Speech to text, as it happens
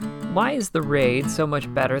Why is The Raid so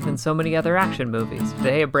much better than so many other action movies?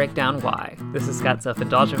 Today, a breakdown why. This is Scott's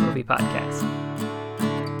Self-Indulgent Movie Podcast.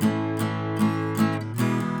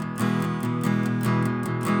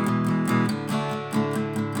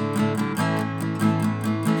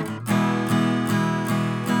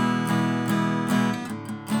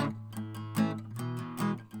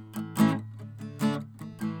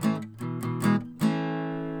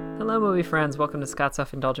 Hello, movie friends. Welcome to Scott's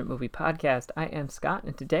Self-Indulgent Movie Podcast. I am Scott,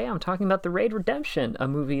 and today I'm talking about The Raid Redemption, a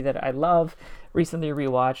movie that I love, recently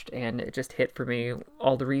rewatched, and it just hit for me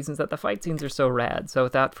all the reasons that the fight scenes are so rad. So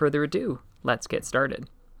without further ado, let's get started.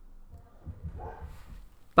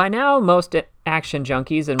 By now, most action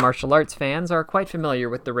junkies and martial arts fans are quite familiar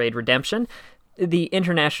with The Raid Redemption. The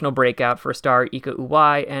international breakout for star Iko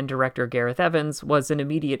Uwais and director Gareth Evans was an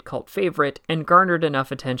immediate cult favorite and garnered enough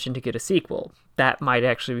attention to get a sequel. That might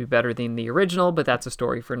actually be better than the original, but that's a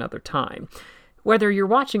story for another time. Whether you're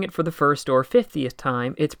watching it for the first or 50th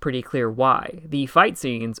time, it's pretty clear why. The fight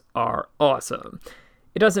scenes are awesome.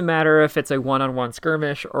 It doesn't matter if it's a one-on-one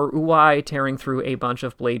skirmish or Uwais tearing through a bunch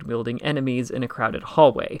of blade-wielding enemies in a crowded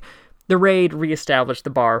hallway. The Raid reestablished the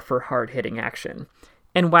bar for hard-hitting action.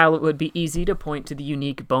 And while it would be easy to point to the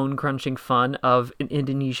unique bone-crunching fun of an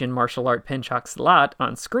Indonesian martial art pencak silat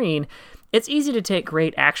on screen, it's easy to take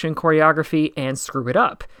great action choreography and screw it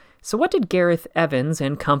up. So what did Gareth Evans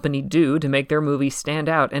and company do to make their movie stand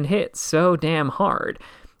out and hit so damn hard?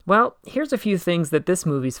 Well, here's a few things that this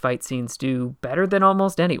movie's fight scenes do better than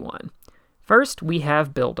almost anyone. First, we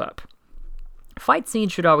have build-up. Fight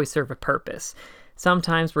scenes should always serve a purpose.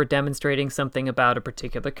 Sometimes we're demonstrating something about a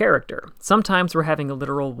particular character. Sometimes we're having a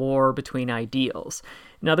literal war between ideals.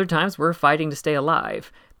 And other times we're fighting to stay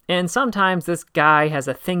alive. And sometimes this guy has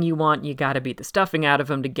a thing you want, you gotta beat the stuffing out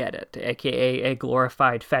of him to get it, aka a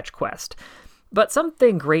glorified fetch quest. But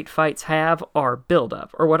something great fights have are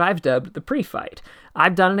build-up, or what I've dubbed the pre-fight.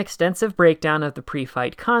 I've done an extensive breakdown of the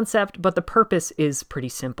pre-fight concept, but the purpose is pretty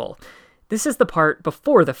simple. This is the part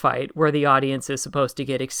before the fight where the audience is supposed to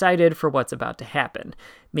get excited for what's about to happen.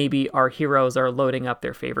 Maybe our heroes are loading up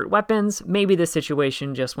their favorite weapons, maybe the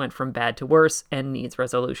situation just went from bad to worse and needs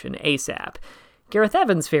resolution ASAP. Gareth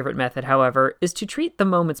Evans' favorite method, however, is to treat the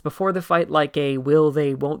moments before the fight like a will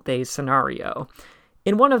they, won't they scenario.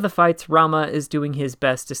 In one of the fights, Rama is doing his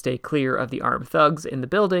best to stay clear of the armed thugs in the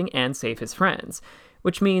building and save his friends,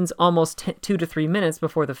 which means almost 2 to 3 minutes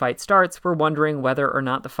before the fight starts, we're wondering whether or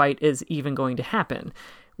not the fight is even going to happen.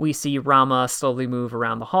 We see Rama slowly move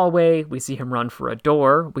around the hallway, we see him run for a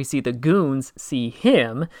door, we see the goons see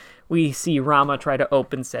him, we see Rama try to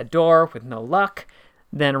open said door with no luck,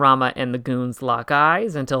 then Rama and the goons lock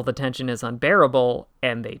eyes until the tension is unbearable,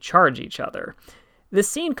 and they charge each other. This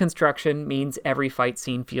scene construction means every fight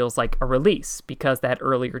scene feels like a release, because that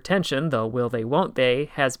earlier tension, the will they, won't they,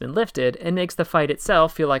 has been lifted, and makes the fight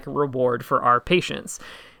itself feel like a reward for our patience.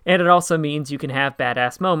 And it also means you can have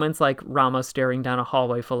badass moments like Rama staring down a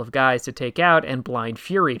hallway full of guys to take out and Blind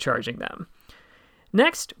Fury charging them.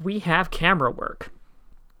 Next, we have camera work.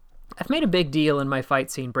 I've made a big deal in my fight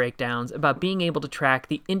scene breakdowns about being able to track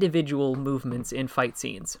the individual movements in fight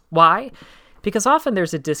scenes. Why? Because often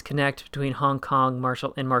there's a disconnect between Hong Kong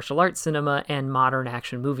martial arts cinema and modern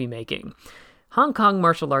action movie making. Hong Kong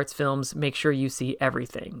martial arts films make sure you see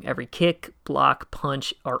everything. Every kick, block,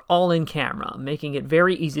 punch are all in camera, making it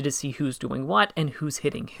very easy to see who's doing what and who's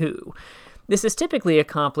hitting who. This is typically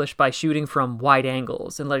accomplished by shooting from wide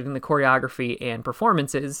angles and letting the choreography and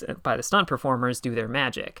performances by the stunt performers do their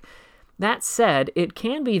magic. That said, it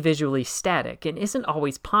can be visually static and isn't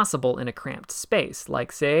always possible in a cramped space,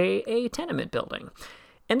 like, say, a tenement building.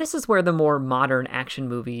 And this is where the more modern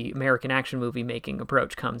American action movie making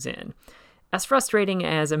approach comes in. As frustrating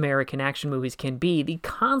as American action movies can be, the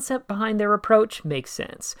concept behind their approach makes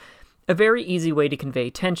sense. A very easy way to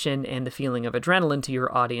convey tension and the feeling of adrenaline to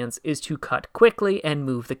your audience is to cut quickly and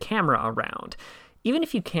move the camera around. Even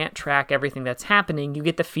if you can't track everything that's happening, you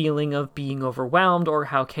get the feeling of being overwhelmed or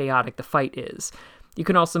how chaotic the fight is. You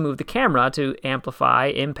can also move the camera to amplify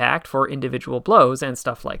impact for individual blows and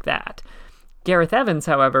stuff like that. Gareth Evans,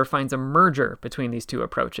 however, finds a merger between these two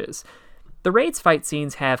approaches. The Raid's fight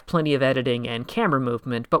scenes have plenty of editing and camera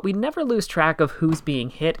movement, but we never lose track of who's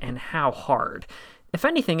being hit and how hard. If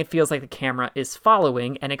anything, it feels like the camera is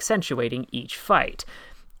following and accentuating each fight.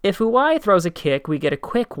 If Uwais throws a kick, we get a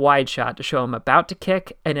quick wide shot to show him about to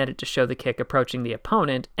kick, an edit to show the kick approaching the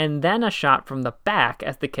opponent, and then a shot from the back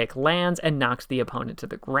as the kick lands and knocks the opponent to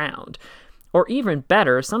the ground. Or even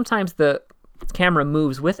better, sometimes the camera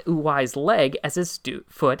moves with Uwais' leg as his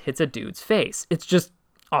foot hits a dude's face. It's just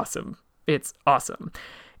awesome. It's awesome.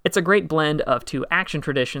 It's a great blend of two action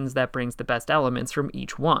traditions that brings the best elements from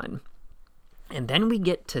each one. And then we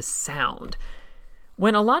get to sound.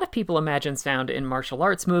 When a lot of people imagine sound in martial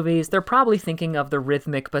arts movies, they're probably thinking of the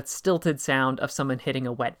rhythmic but stilted sound of someone hitting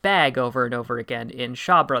a wet bag over and over again in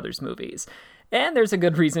Shaw Brothers movies. And there's a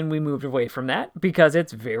good reason we moved away from that, because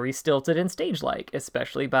it's very stilted and stage-like,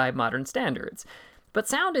 especially by modern standards. But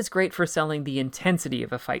sound is great for selling the intensity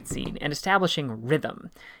of a fight scene and establishing rhythm.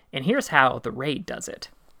 And here's how The Raid does it.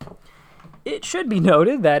 It should be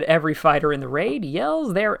noted that every fighter in The Raid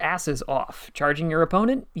yells their asses off. Charging your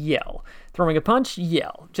opponent? Yell. Throwing a punch?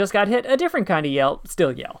 Yell. Just got hit? A different kind of yell?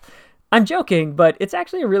 Still yell. I'm joking, but it's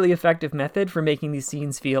actually a really effective method for making these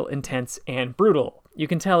scenes feel intense and brutal. You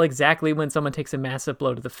can tell exactly when someone takes a massive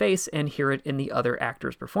blow to the face and hear it in the other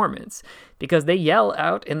actor's performance, because they yell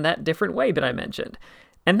out in that different way that I mentioned.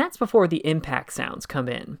 And that's before the impact sounds come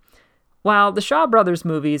in. While the Shaw Brothers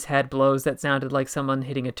movies had blows that sounded like someone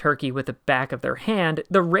hitting a turkey with the back of their hand,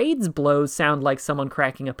 The Raid's blows sound like someone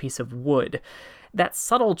cracking a piece of wood. That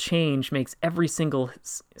subtle change makes every single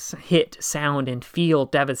hit sound and feel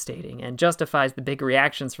devastating and justifies the big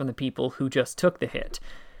reactions from the people who just took the hit.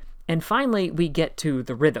 And finally, we get to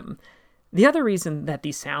the rhythm. The other reason that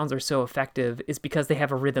these sounds are so effective is because they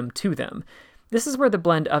have a rhythm to them. This is where the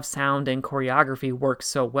blend of sound and choreography works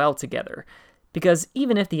so well together. Because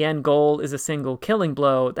even if the end goal is a single killing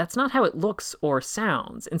blow, that's not how it looks or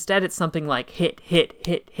sounds. Instead, it's something like hit, hit,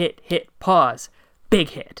 hit, hit, hit, pause, big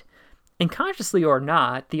hit. And consciously or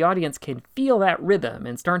not, the audience can feel that rhythm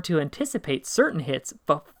and start to anticipate certain hits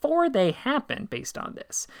before they happen based on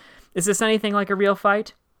this. Is this anything like a real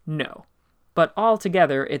fight? No. But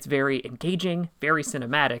altogether, it's very engaging, very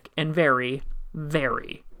cinematic, and very,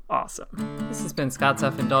 very awesome. This has been Scott's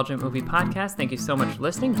Self-Indulgent Movie Podcast. Thank you so much for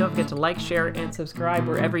listening. Don't forget to like, share, and subscribe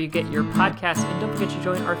wherever you get your podcasts. And don't forget to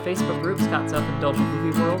join our Facebook group, Scott's Self-Indulgent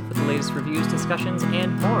Movie World, for the latest reviews, discussions,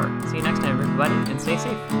 and more. See you next time, everybody, and stay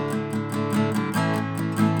safe.